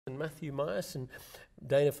Matthew Meyerson,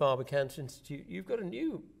 Dana Farber Cancer Institute, you've got a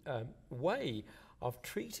new way of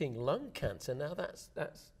treating lung cancer. Now that's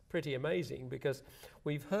pretty amazing, because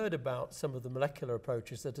we've heard about some of the molecular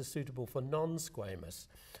approaches that are suitable for non-squamous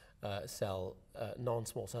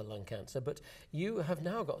non-small cell lung cancer, but you have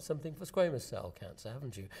now got something for squamous cell cancer,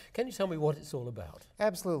 haven't you? Can you tell me what it's all about?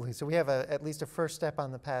 Absolutely. So we have at least a first step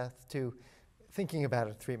on the path to thinking about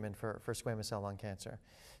a treatment for squamous cell lung cancer.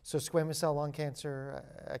 So squamous cell lung cancer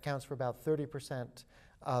accounts for about 30%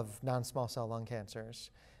 of non-small cell lung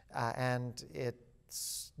cancers, and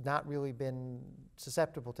it's not really been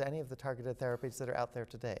susceptible to any of the targeted therapies that are out there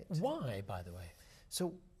to date. Why, by the way?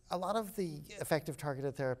 So a lot of the effective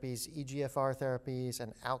targeted therapies, EGFR therapies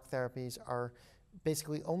and ALK therapies, are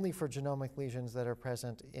basically only for genomic lesions that are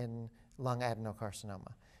present in lung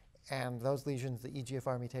adenocarcinoma. And those lesions, the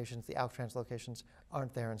EGFR mutations, the ALK translocations,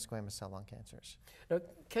 aren't there in squamous cell lung cancers. Now,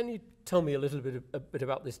 can you tell me a bit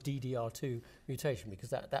about this DDR2 mutation? Because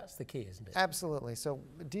that's the key, isn't it? Absolutely. So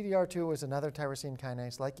DDR2 is another tyrosine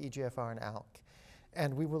kinase like EGFR and ALK.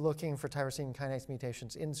 And we were looking for tyrosine kinase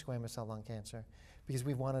mutations in squamous cell lung cancer because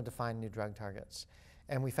we wanted to find new drug targets.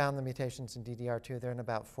 And we found the mutations in DDR2. They're in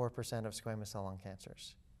about 4% of squamous cell lung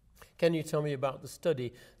cancers. Can you tell me about the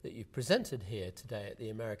study that you presented here today at the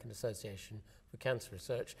American Association for Cancer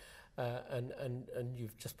Research, and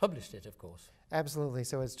you've just published it, of course? Absolutely.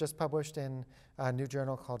 So it's just published in a new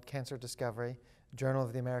journal called Cancer Discovery, Journal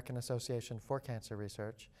of the American Association for Cancer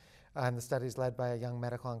Research. And the study is led by a young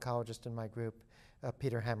medical oncologist in my group,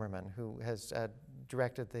 Peter Hammerman, who has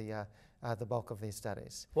directed the bulk of these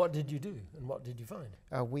studies. What did you do, and what did you find?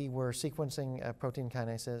 We were sequencing protein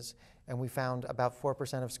kinases, and we found about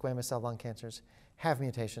 4% of squamous cell lung cancers have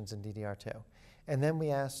mutations in DDR2. And then we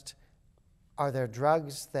asked, are there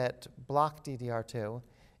drugs that block DDR2?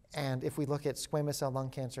 And if we look at squamous cell lung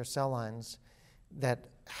cancer cell lines that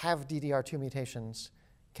have DDR2 mutations,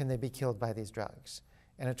 can they be killed by these drugs?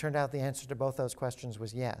 And it turned out the answer to both those questions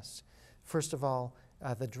was yes. First of all,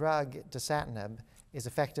 the drug dasatinib is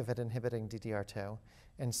effective at inhibiting DDR2.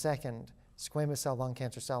 And second, squamous cell lung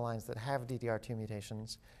cancer cell lines that have DDR2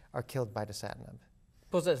 mutations are killed by dasatinib.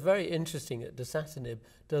 Well, that's very interesting that dasatinib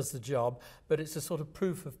does the job, but it's a sort of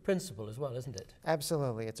proof of principle as well, isn't it?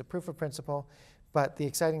 Absolutely. It's a proof of principle. But the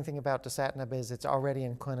exciting thing about dasatinib is it's already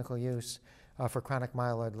in clinical use for chronic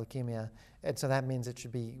myeloid leukemia. And so that means it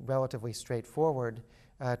should be relatively straightforward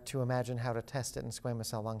to imagine how to test it in squamous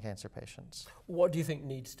cell lung cancer patients. What do you think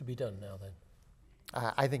needs to be done now then?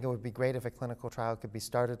 I think it would be great if a clinical trial could be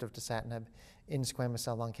started of dasatinib in squamous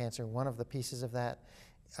cell lung cancer. One of the pieces of that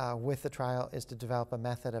with the trial is to develop a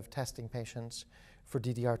method of testing patients for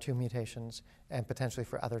DDR2 mutations and potentially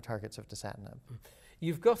for other targets of dasatinib.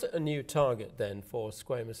 You've got a new target then for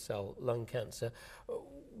squamous cell lung cancer.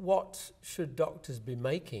 What should doctors be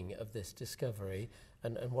making of this discovery,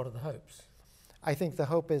 and what are the hopes? I think the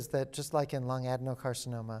hope is that just like in lung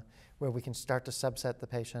adenocarcinoma, where we can start to subset the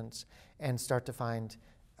patients and start to find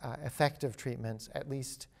effective treatments, at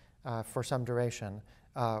least for some duration,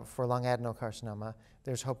 for lung adenocarcinoma,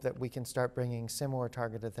 there's hope that we can start bringing similar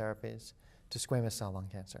targeted therapies to squamous cell lung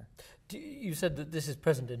cancer. You said that this is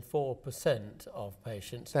present in 4% of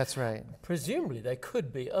patients. That's right. Presumably there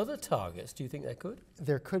could be other targets. Do you think there could?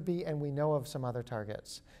 There could be, and we know of some other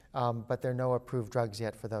targets, but there are no approved drugs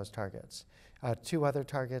yet for those targets. Two other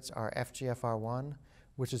targets are FGFR1,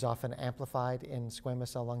 which is often amplified in squamous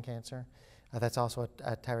cell lung cancer. That's also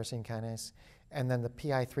a tyrosine kinase. And then the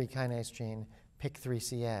PI3 kinase gene,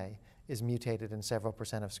 PIK3CA, is mutated in several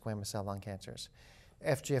percent of squamous cell lung cancers.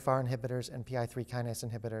 FGFR inhibitors and PI3 kinase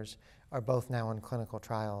inhibitors are both now in clinical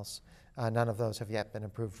trials. None of those have yet been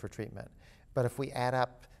approved for treatment. But if we add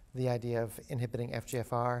up the idea of inhibiting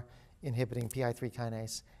FGFR, inhibiting PI3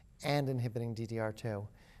 kinase, and inhibiting DDR2,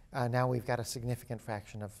 now we've got a significant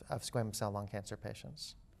fraction of squamous cell lung cancer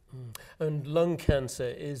patients. And lung cancer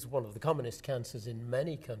is one of the commonest cancers in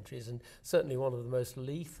many countries, and certainly one of the most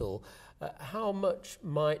lethal. How much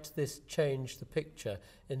might this change the picture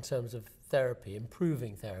in terms of therapy,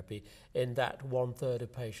 improving therapy, in that 1/3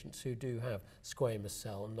 of patients who do have squamous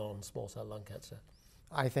cell non-small cell lung cancer?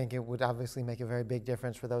 I think it would obviously make a very big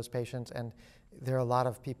difference for those patients, and there are a lot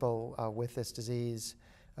of people with this disease.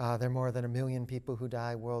 There are more than 1 million people who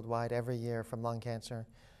die worldwide every year from lung cancer.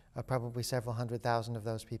 Probably several 100,000 of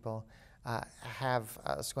those people have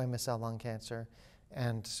squamous cell lung cancer.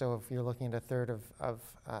 And so if you're looking at 1/3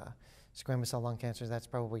 of squamous cell lung cancers, that's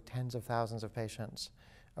probably tens of thousands of patients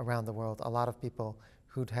around the world. A lot of people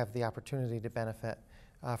who'd have the opportunity to benefit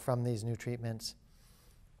from these new treatments,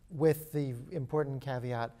 with the important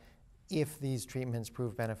caveat, if these treatments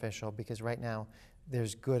prove beneficial, because right now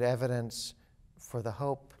there's good evidence for the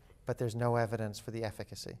hope, but there's no evidence for the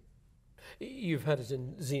efficacy. You've had it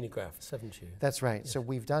in xenografts, haven't you? That's right. Yes. So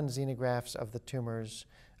we've done xenografts of the tumors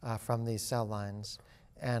from these cell lines,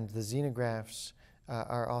 and the xenografts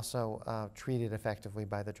are also treated effectively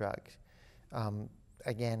by the drug.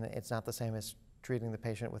 Again, it's not the same as treating the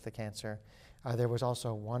patient with the cancer. There was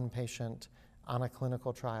also one patient on a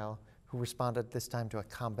clinical trial who responded this time to a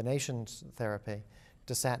combination therapy,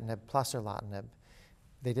 dasatinib plus erlotinib.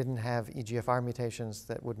 They didn't have EGFR mutations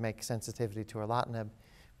that would make sensitivity to erlotinib,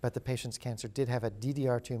 but the patient's cancer did have a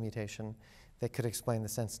DDR2 mutation that could explain the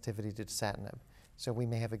sensitivity to dasatinib. So we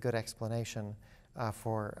may have a good explanation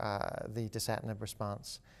for the dasatinib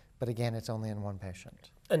response, but again, it's only in one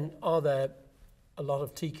patient. And are there a lot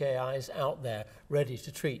of TKIs out there ready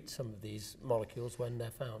to treat some of these molecules when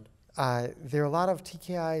they're found? There are a lot of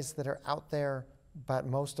TKIs that are out there, but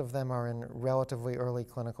most of them are in relatively early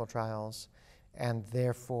clinical trials, and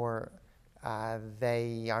therefore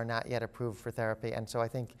they are not yet approved for therapy. And so I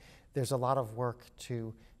think there's a lot of work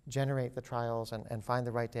to generate the trials and find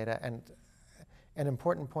the right data. And an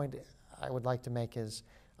important point I would like to make is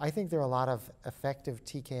I think there are a lot of effective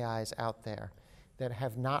TKIs out there that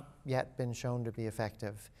have not yet been shown to be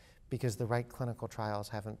effective because the right clinical trials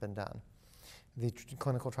haven't been done. The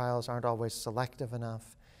clinical trials aren't always selective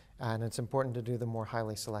enough, and it's important to do the more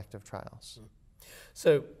highly selective trials.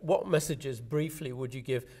 So what messages, briefly, would you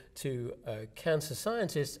give to cancer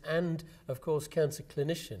scientists and, of course, cancer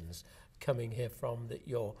clinicians coming here from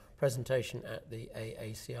your presentation at the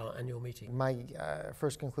AACR annual meeting? My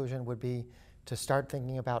first conclusion would be to start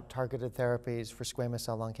thinking about targeted therapies for squamous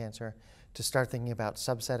cell lung cancer, to start thinking about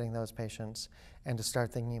subsetting those patients, and to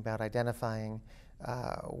start thinking about identifying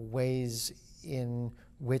ways in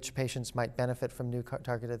which patients might benefit from new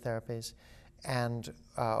targeted therapies, and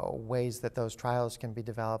ways that those trials can be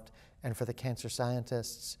developed, and for the cancer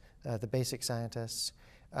scientists, the basic scientists,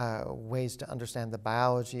 ways to understand the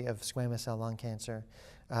biology of squamous cell lung cancer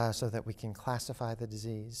so that we can classify the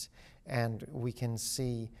disease and we can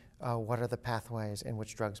see what are the pathways in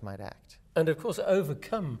which drugs might act. And of course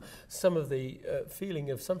overcome some of the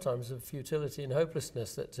feeling of sometimes of futility and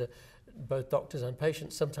hopelessness that both doctors and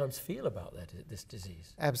patients sometimes feel about this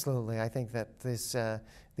disease. Absolutely. I think that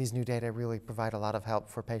these new data really provide a lot of help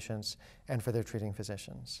for patients and for their treating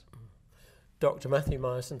physicians. Dr. Matthew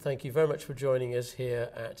Meyerson, thank you very much for joining us here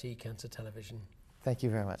at eCancer Television. Thank you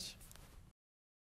very much.